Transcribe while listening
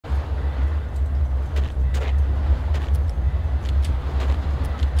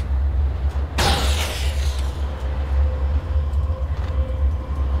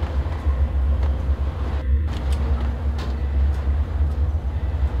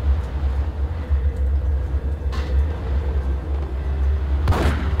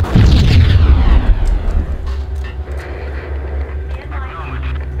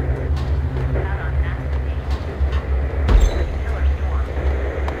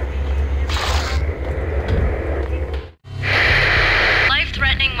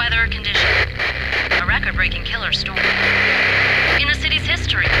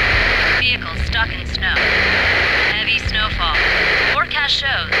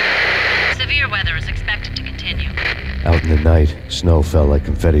the night, snow fell like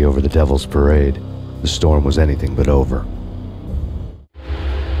confetti over the Devil's Parade. The storm was anything but over.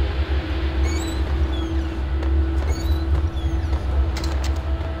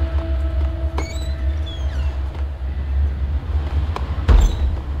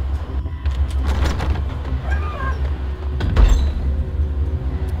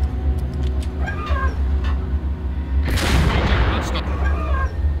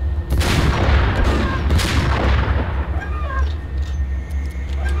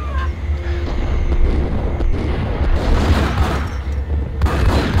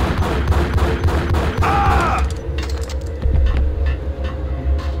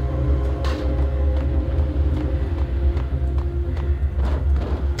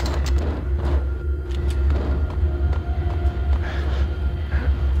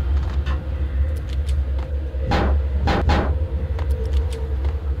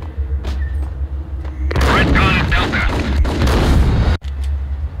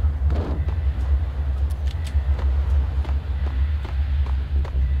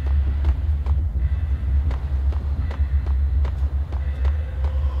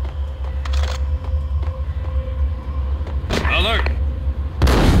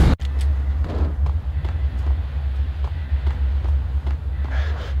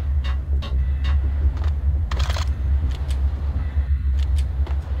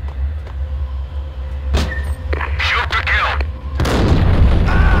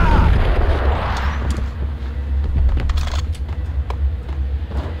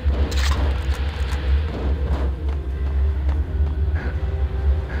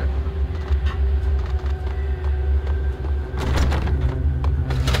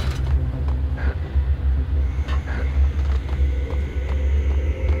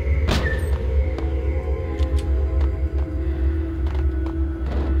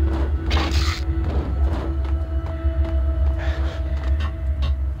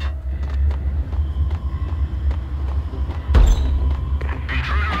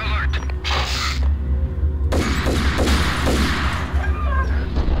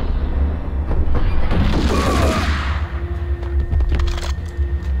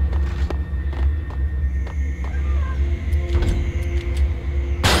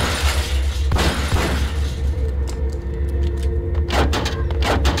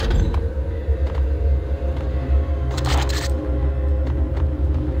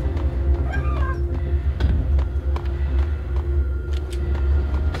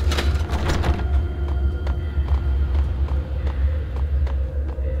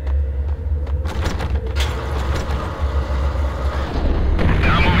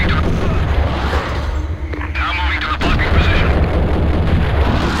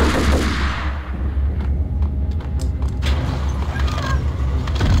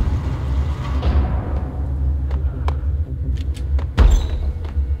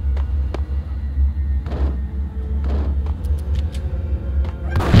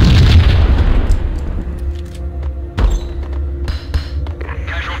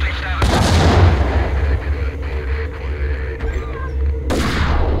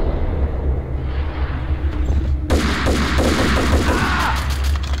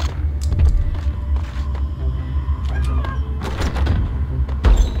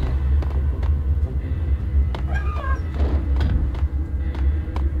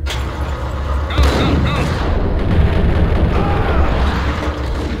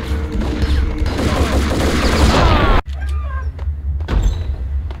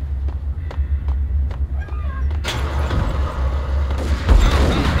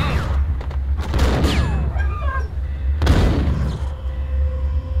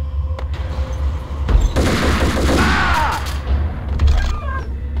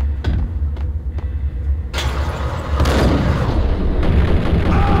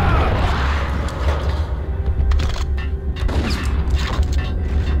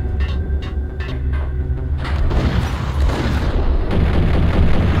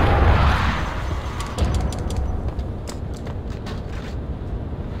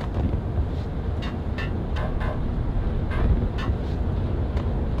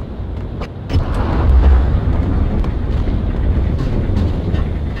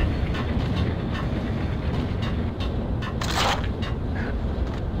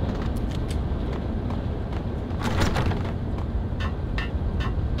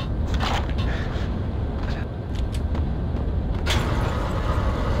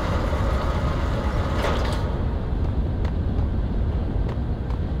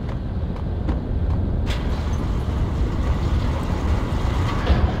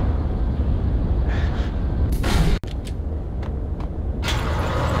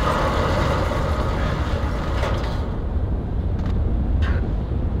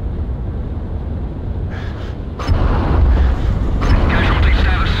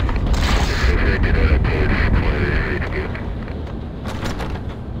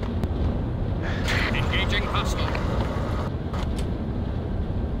 Engaging hostile.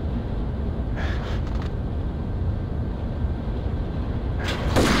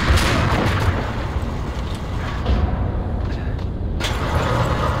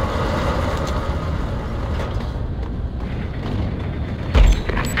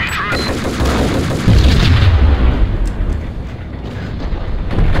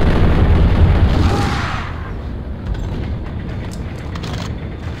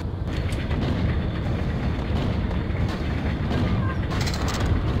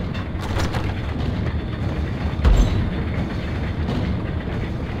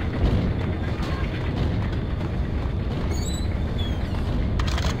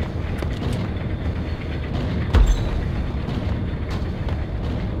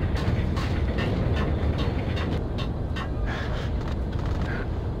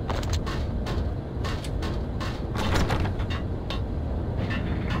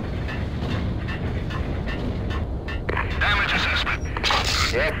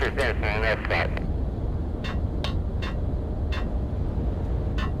 Yes, it is, man. That's that.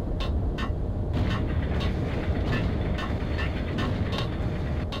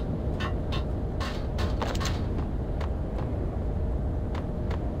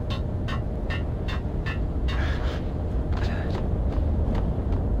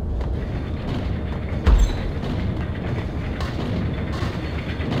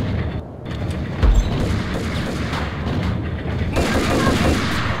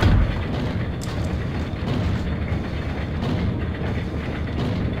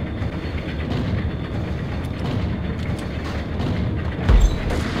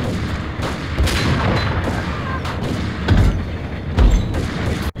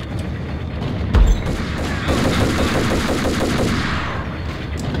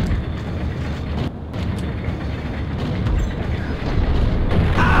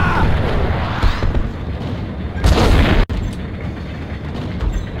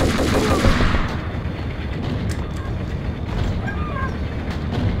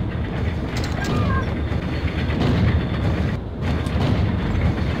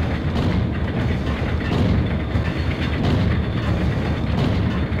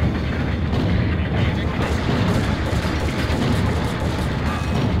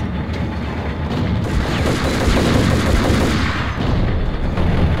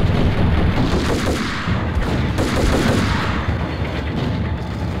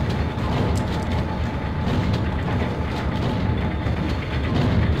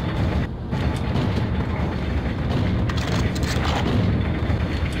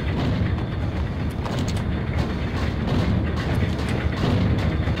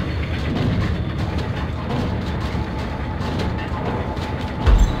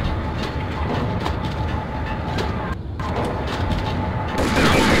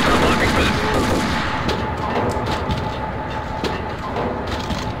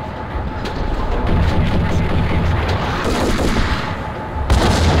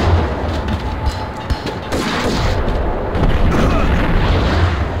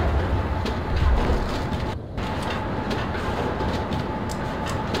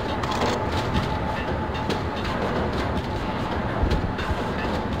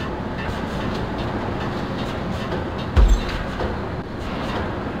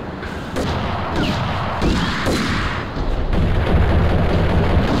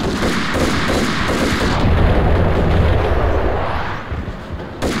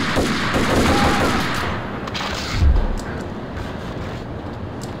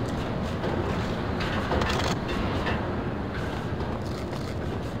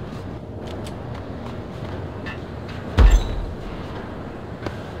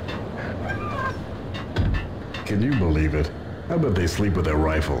 Can you believe it? I bet they sleep with their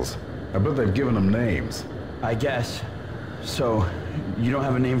rifles. I bet they've given them names. I guess. So, you don't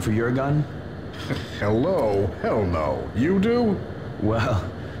have a name for your gun? Hello? Hell no. You do? Well,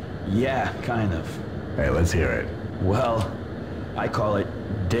 yeah, kind of. Hey, let's hear it. Well, I call it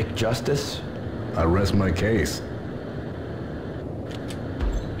Dick Justice. I rest my case.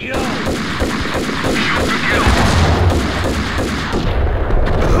 Yo!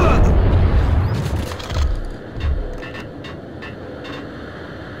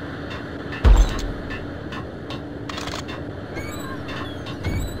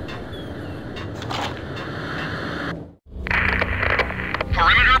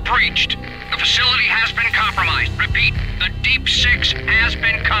 Breached. The facility has been compromised. Repeat, the Deep Six has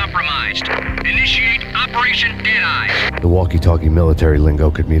been compromised. Initiate Operation Deadeye. The walkie-talkie military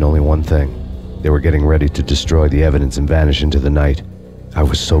lingo could mean only one thing. They were getting ready to destroy the evidence and vanish into the night. I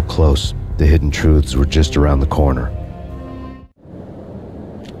was so close. The hidden truths were just around the corner.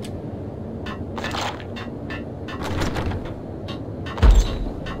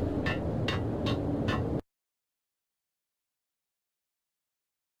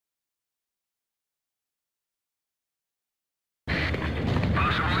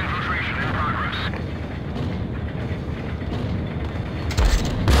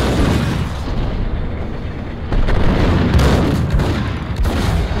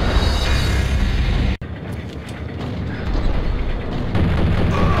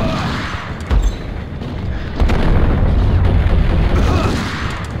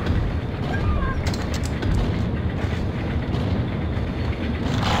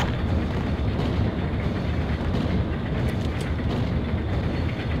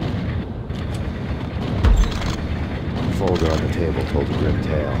 folder on the table told a grim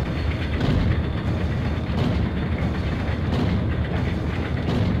tale.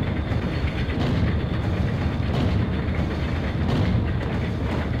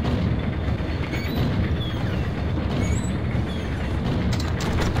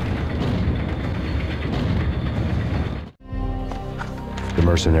 The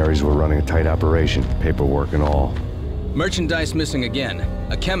mercenaries were running a tight operation, paperwork and all. Merchandise missing again.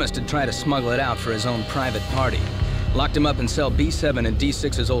 A chemist had tried to smuggle it out for his own private party. Locked him up in cell B7 in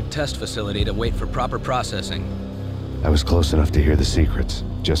D6's old test facility to wait for proper processing. I was close enough to hear the secrets,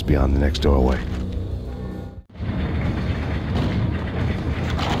 just beyond the next doorway.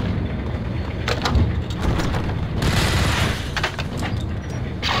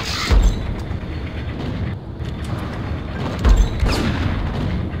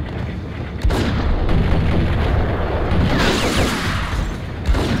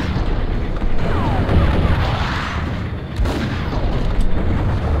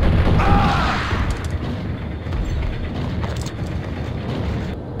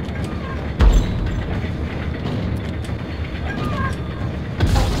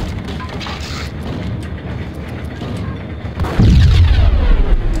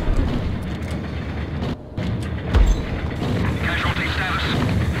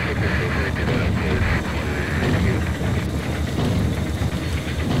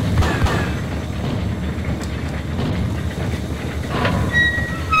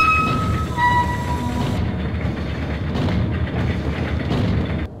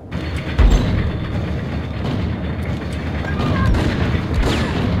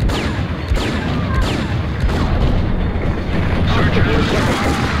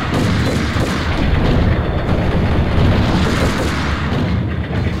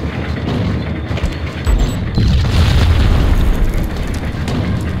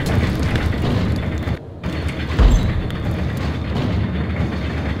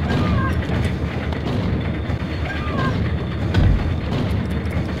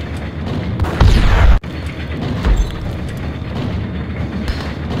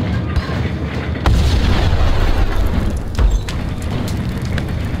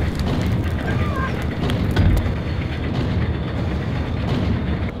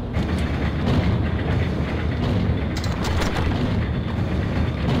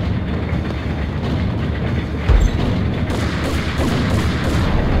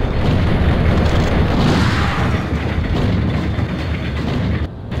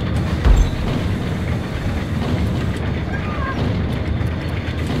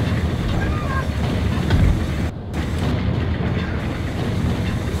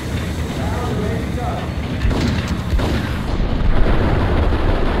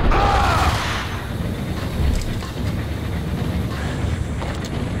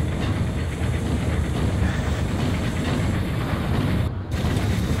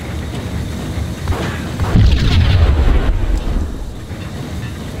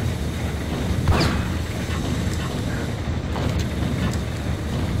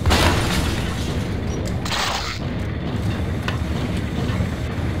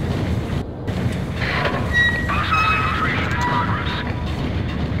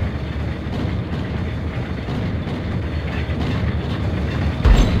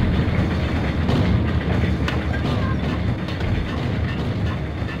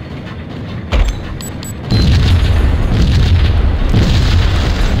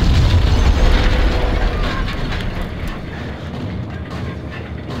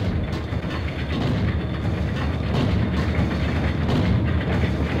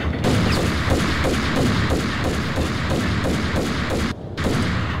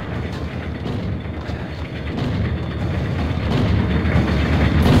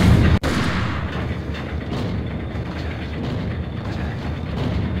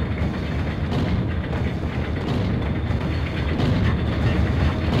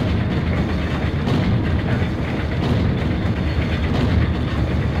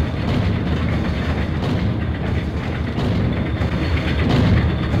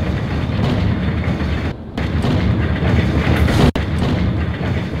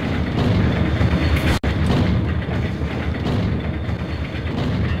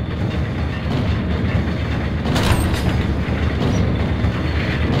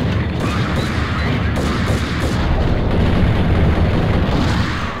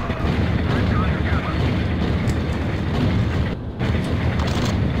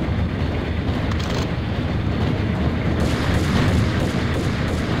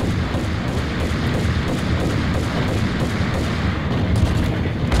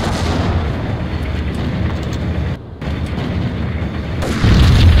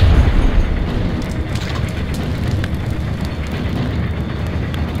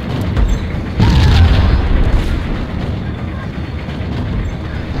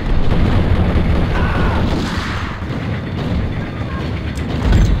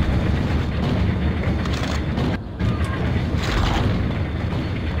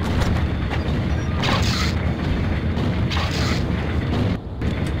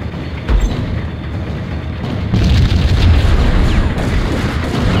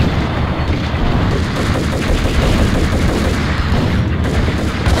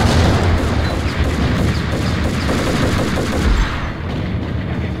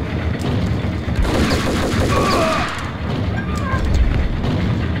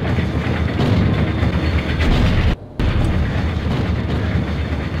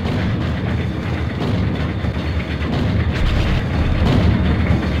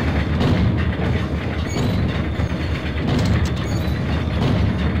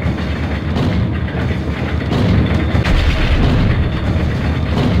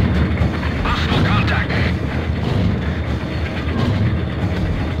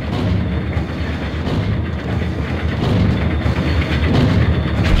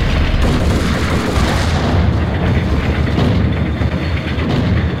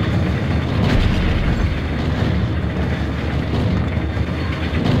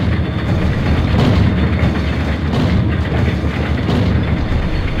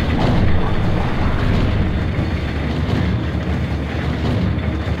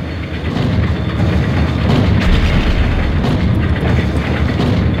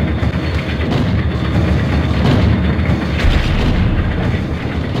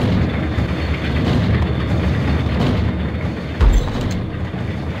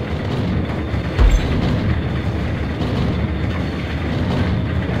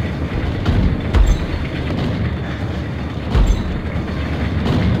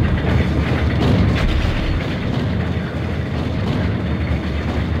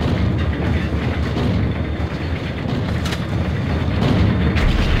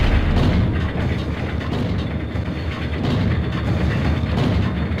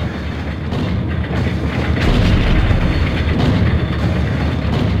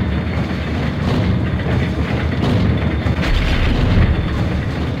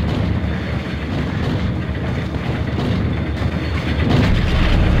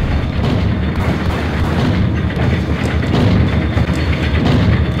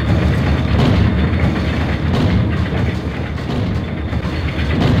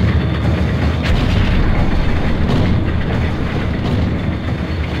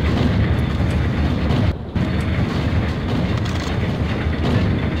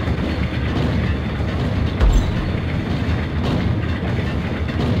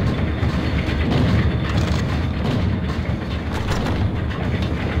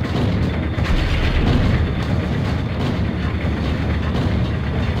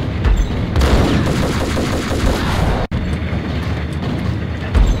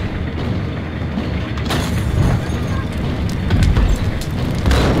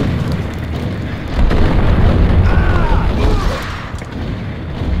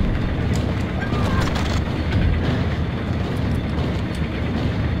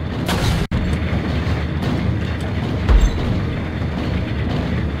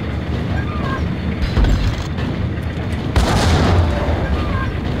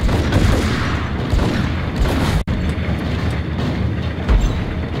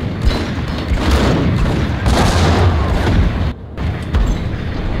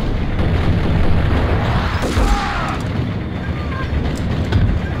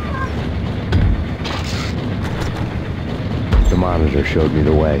 monitor showed me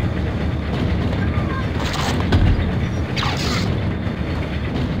the way.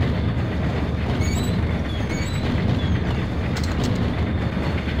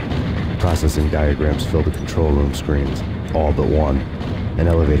 Processing diagrams filled the control room screens, all but one. An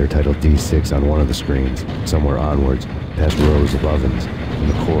elevator titled D6 on one of the screens, somewhere onwards, past rows of ovens, in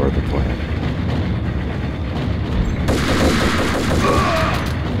the core of the plant.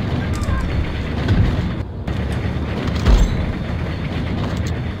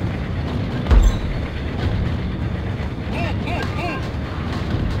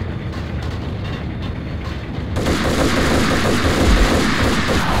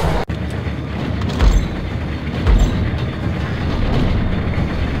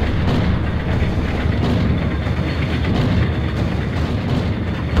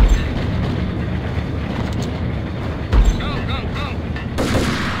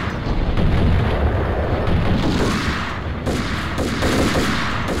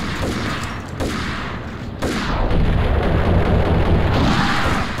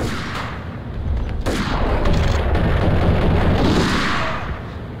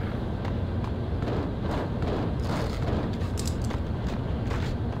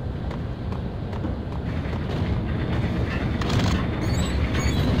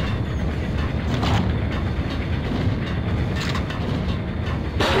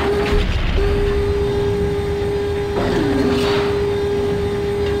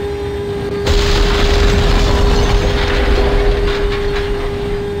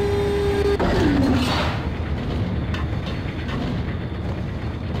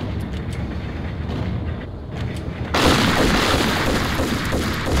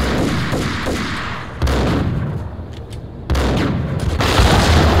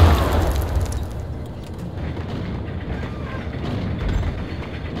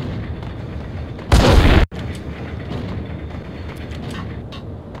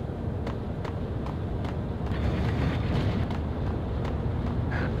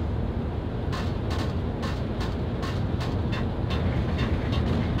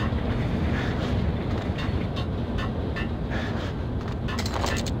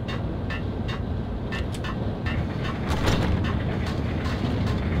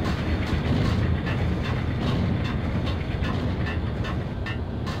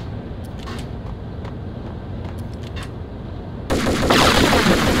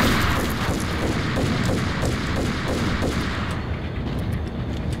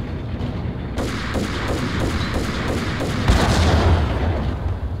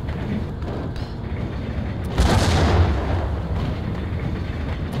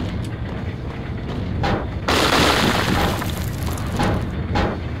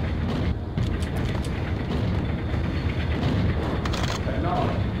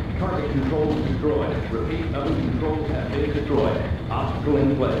 Controls destroyed. Repeat, other controls have been destroyed. Obstacle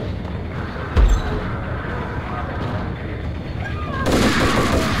in place.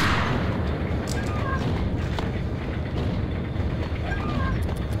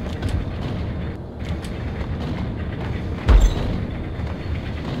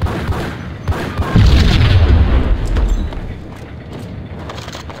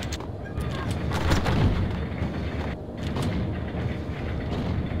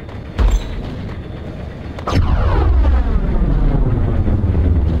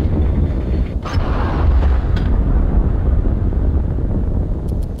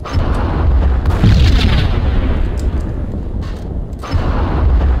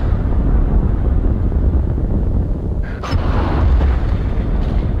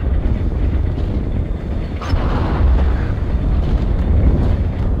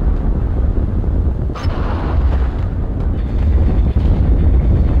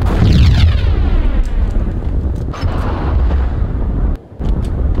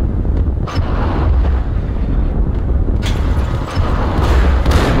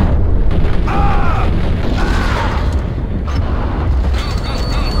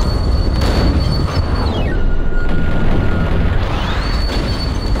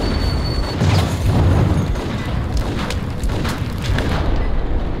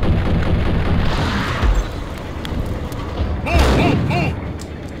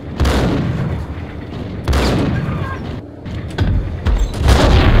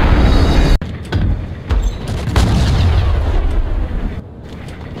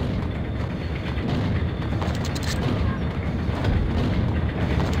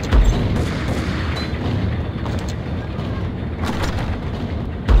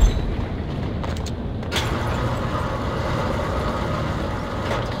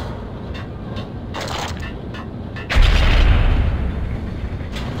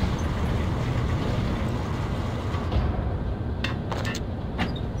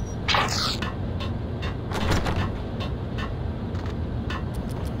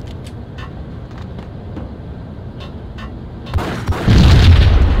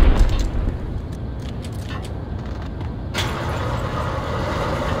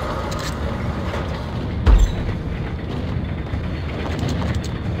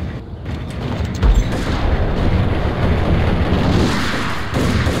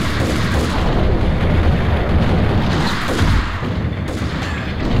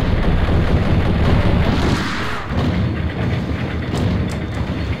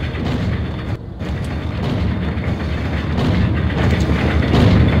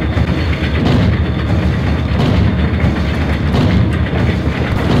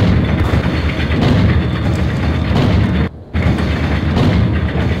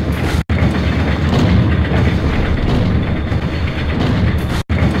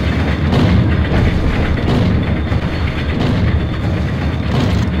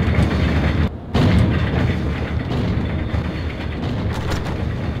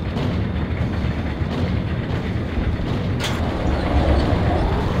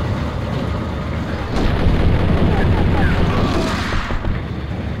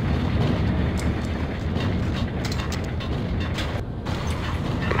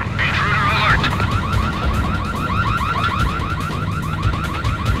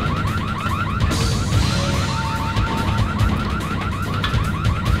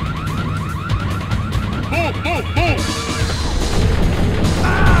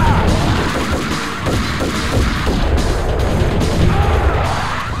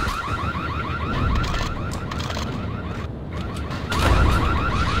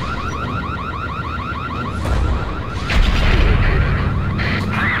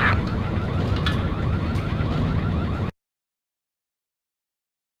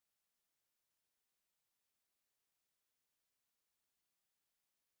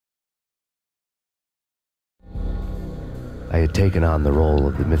 I had taken on the role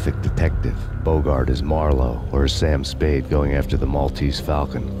of the mythic detective, Bogart as Marlowe or as Sam Spade going after the Maltese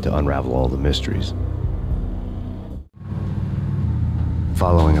Falcon to unravel all the mysteries.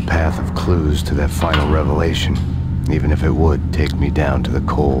 Following a path of clues to that final revelation, even if it would take me down to the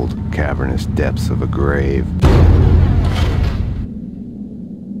cold, cavernous depths of a grave.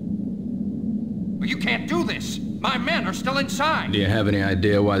 You can't do this! My men are still inside! Do you have any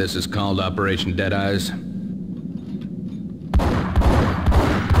idea why this is called Operation Deadeyes?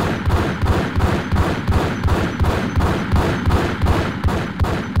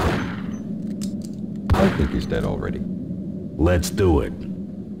 I think he's dead already. Let's do it.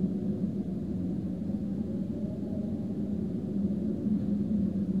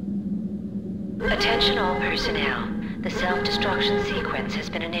 Attention all personnel. The self-destruction sequence has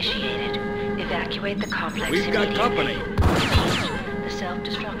been initiated. Evacuate the complex immediately. company. The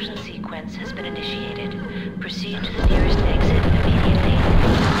self-destruction sequence has been initiated. Proceed to the nearest exit immediately.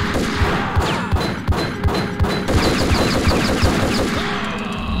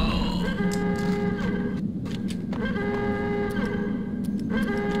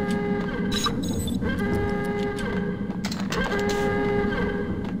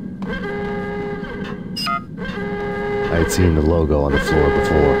 I had seen the logo on the floor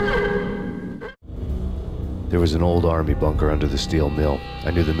before. There was an old army bunker under the steel mill.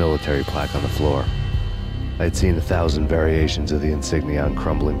 I knew the military plaque on the floor. I had seen 1,000 variations of the insignia on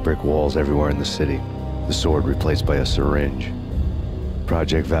crumbling brick walls everywhere in the city. The sword replaced by a syringe.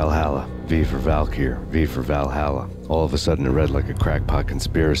 Project Valhalla, V for Valkyr, V for Valhalla. All of a sudden it read like a crackpot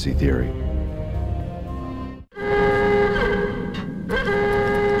conspiracy theory.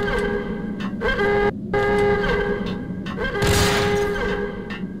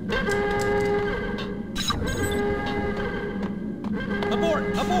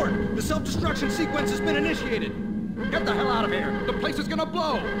 Abort! The self-destruction sequence has been initiated! Get the hell out of here! The place is gonna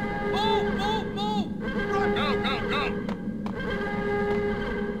blow! Move! Run! Go!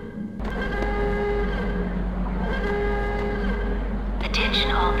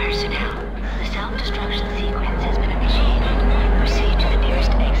 Attention all personnel. The self-destruction sequence has been initiated. Proceed to the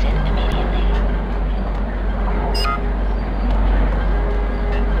nearest exit immediately.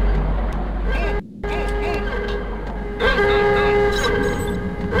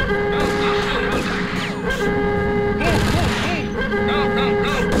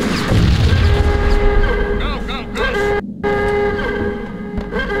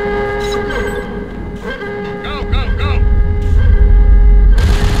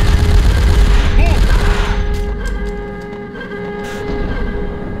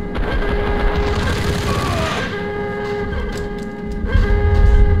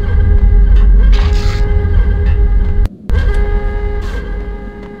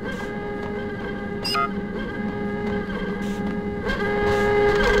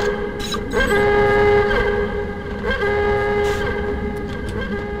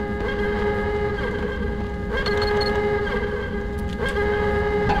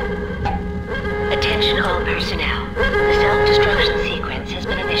 Attention all personnel. The self-destruction sequence has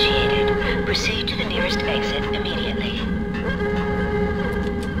been initiated. Proceed to the nearest exit immediately.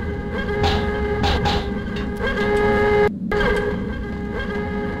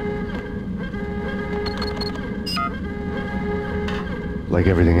 Like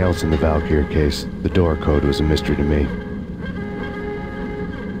everything else in the Valkyr case, the door code was a mystery to me.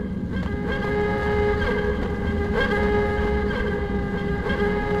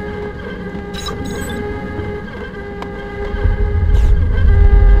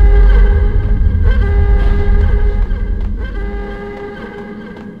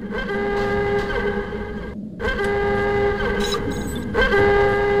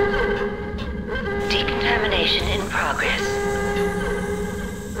 Decontamination in progress.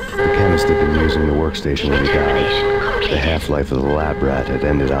 The chemist had been using the workstation when he died. Decontamination completed. The half-life of the lab rat had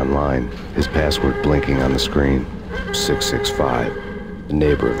ended online, his password blinking on the screen. 665, the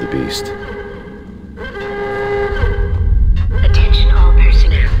neighbor of the beast. Attention all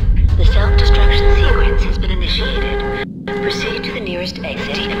personnel. The self-destruction sequence has been initiated. Proceed to the nearest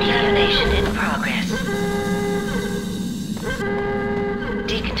exit. Decontamination in progress.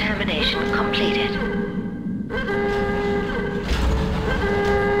 Decontamination completed.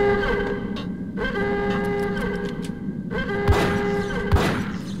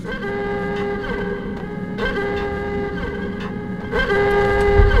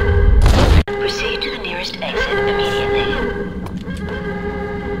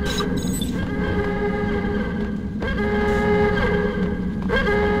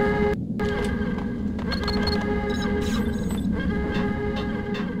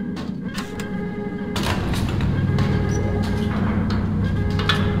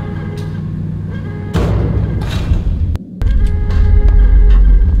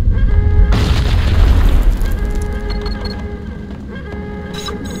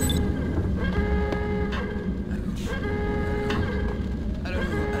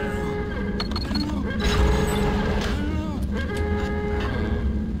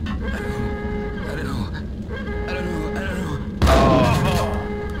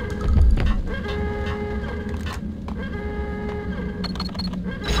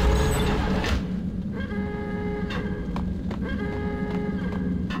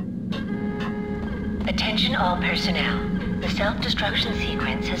 Attention all personnel. The self-destruction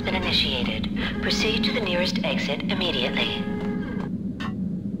sequence has been initiated. Proceed to the nearest exit immediately.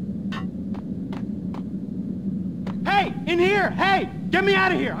 Hey! In here! Hey! Get me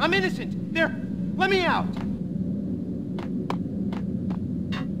out of here! I'm innocent! There! Let me out!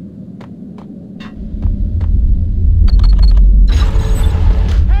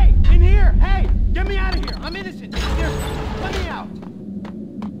 Hey! In here! Hey! Get me out of here! I'm innocent! There! Let me out!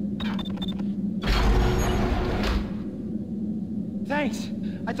 Thanks!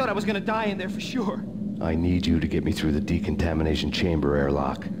 I thought I was gonna die in there for sure. I need you to get me through the decontamination chamber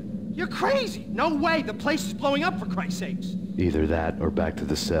airlock. You're crazy! No way! The place is blowing up, for Christ's sakes! Either that or back to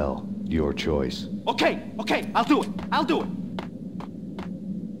the cell. Your choice. Okay, I'll do it! I'll do it!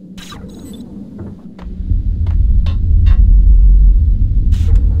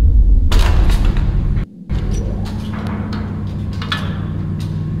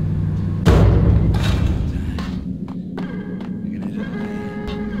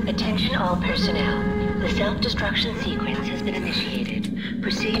 Attention all personnel. The self-destruction sequence has been initiated.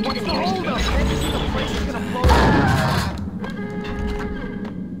 Proceed to the nearest Hold up! exit Can't you see the place is immediately. gonna blow up?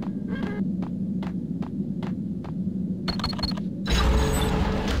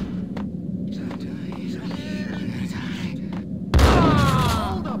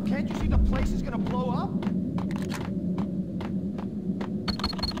 Hold up! Can't you see the place is gonna blow up?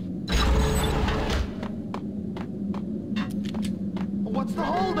 What's the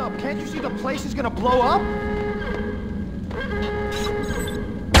hold up? Can't you see the place is gonna blow up?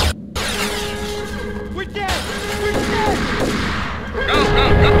 We're dead! We're dead!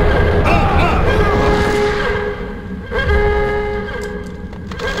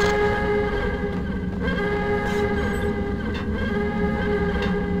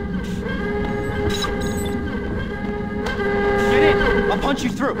 Get in! I'll punch you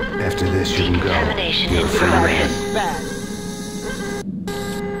through. After this, you can go. Decontamination You're in free. progress. Bad.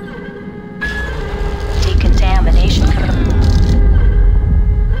 Decontamination.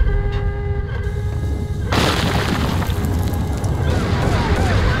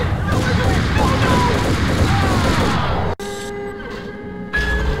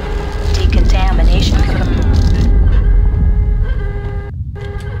 Decontamination.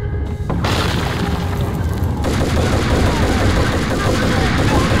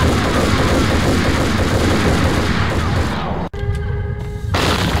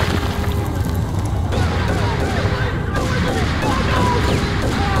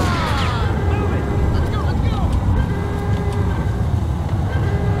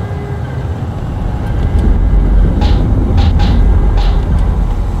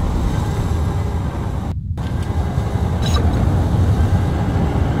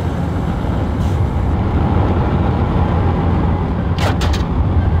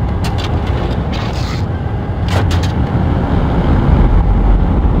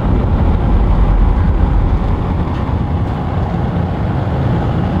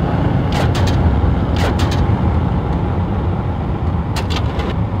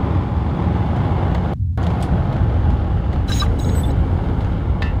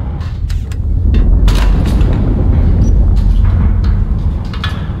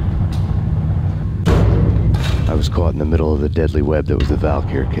 I was caught in the middle of the deadly web that was the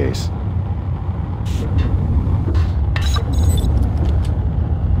Valkyr case.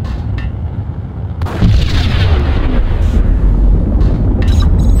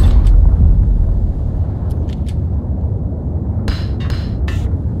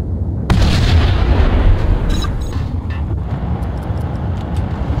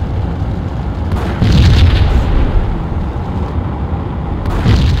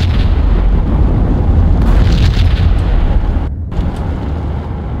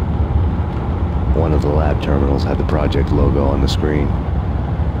 One of the lab terminals had the project logo on the screen.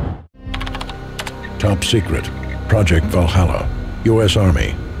 Top secret. Project Valhalla. U.S.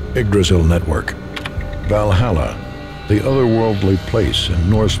 Army. Yggdrasil Network. Valhalla. The otherworldly place in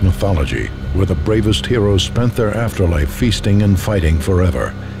Norse mythology where the bravest heroes spent their afterlife feasting and fighting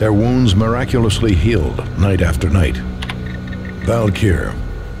forever, their wounds miraculously healed night after night. Valkyr.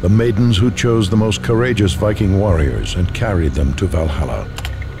 The maidens who chose the most courageous Viking warriors and carried them to Valhalla.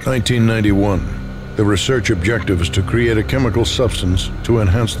 1991. The research objective is to create a chemical substance to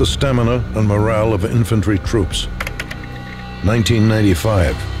enhance the stamina and morale of infantry troops.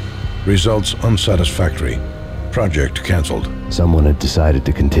 1995. Results unsatisfactory. Project cancelled. Someone had decided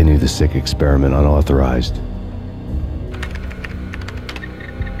to continue the sick experiment unauthorized.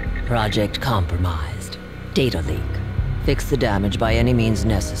 Project compromised. Data leak. Fix the damage by any means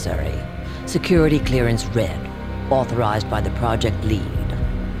necessary. Security clearance red. Authorized by the project lead.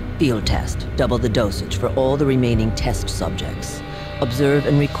 Field test. Double the dosage for all the remaining test subjects. Observe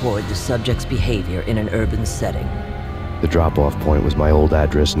and record the subject's behavior in an urban setting. The drop-off point was my old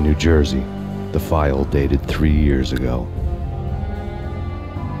address in New Jersey. The file dated 3 years ago.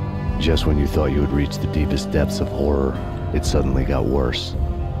 Just when you thought you would reach the deepest depths of horror, it suddenly got worse.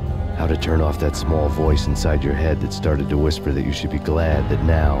 How to turn off that small voice inside your head that started to whisper that you should be glad that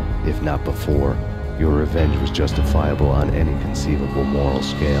now, if not before, your revenge was justifiable on any conceivable moral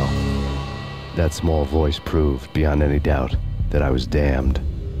scale. That small voice proved, beyond any doubt, that I was damned.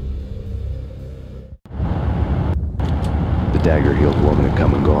 The dagger-heeled woman had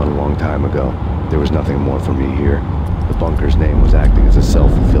come and gone a long time ago. There was nothing more for me here. The bunker's name was acting as a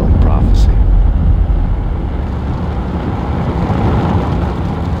self-fulfilling prophecy.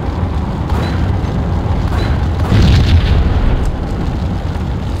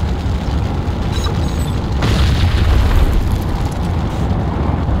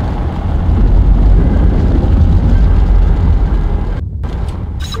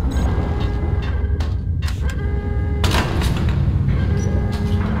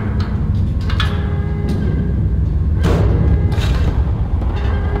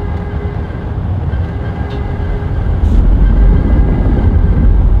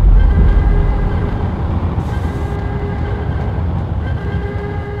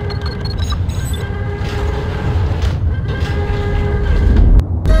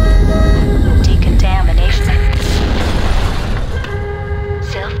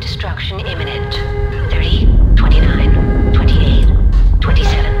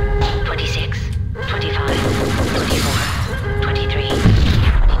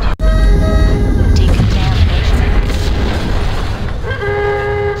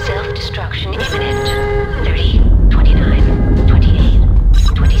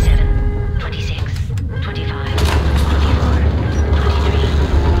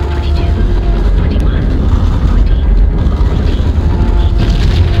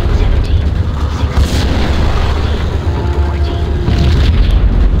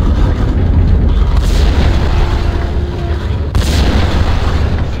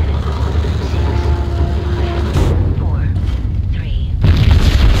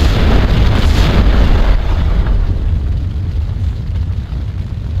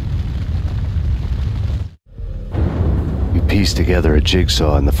 Piece together a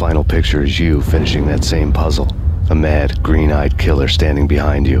jigsaw, and the final picture is you finishing that same puzzle. A mad, green-eyed killer standing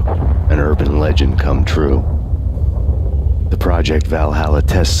behind you. An urban legend come true. The Project Valhalla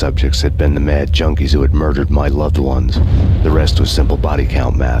test subjects had been the mad junkies who had murdered my loved ones. The rest was simple body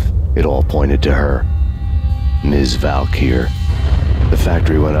count math. It all pointed to her. Ms. Valkyr. The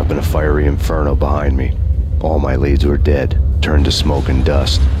factory went up in a fiery inferno behind me. All my leads were dead, turned to smoke and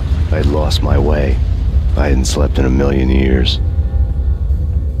dust. I had lost my way. I hadn't slept in a million years.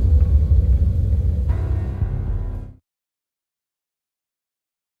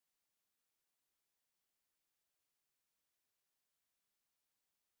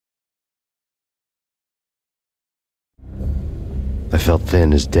 I felt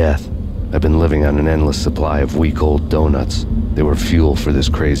thin as death. I've been living on an endless supply of week-old donuts. They were fuel for this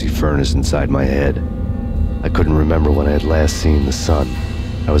crazy furnace inside my head. I couldn't remember when I had last seen the sun.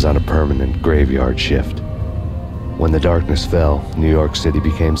 I was on a permanent graveyard shift. When the darkness fell, New York City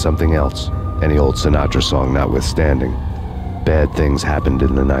became something else, any old Sinatra song notwithstanding. Bad things happened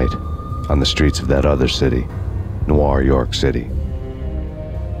in the night, on the streets of that other city, Noir York City.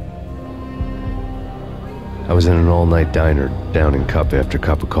 I was in an all-night diner, downing cup after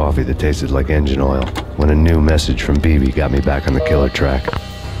cup of coffee that tasted like engine oil, when a new message from BB got me back on the killer track.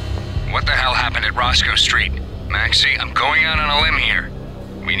 What the hell happened at Roscoe Street? Maxie, I'm going out on a limb here.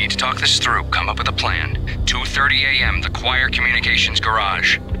 We need to talk this through, come up with a plan. 2:30 a.m., the Choir Communications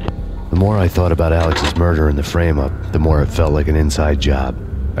Garage. The more I thought about Alex's murder and the frame-up, the more it felt like an inside job.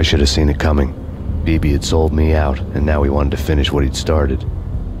 I should have seen it coming. BB had sold me out, and now he wanted to finish what he'd started.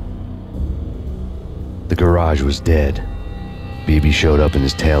 The garage was dead. BB showed up in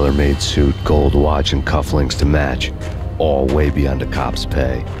his tailor-made suit, gold watch, and cufflinks to match, all way beyond a cop's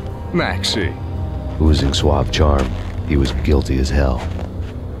pay. Maxie. Oozing suave charm, he was guilty as hell.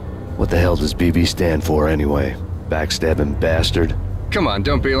 What the hell does BB stand for anyway? Backstabbing bastard? Come on,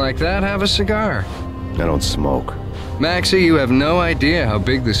 don't be like that. Have a cigar. I don't smoke. Maxie, you have no idea how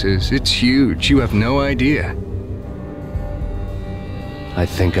big this is. It's huge. You have no idea. I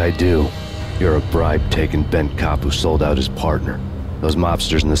think I do. You're a bribe-taking bent cop who sold out his partner. Those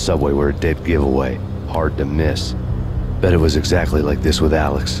mobsters in the subway were a dead giveaway. Hard to miss. Bet it was exactly like this with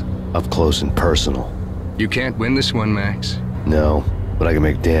Alex. Up close and personal. You can't win this one, Max. No, but I can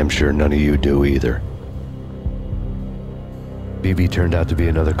make damn sure none of you do either. BB turned out to be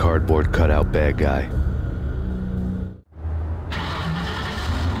another cardboard cutout bad guy.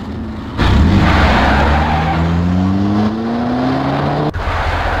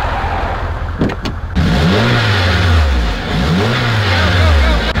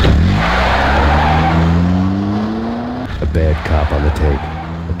 A bad cop on the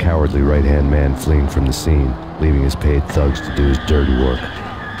take. A cowardly right-hand man fleeing from the scene, leaving his paid thugs to do his dirty work.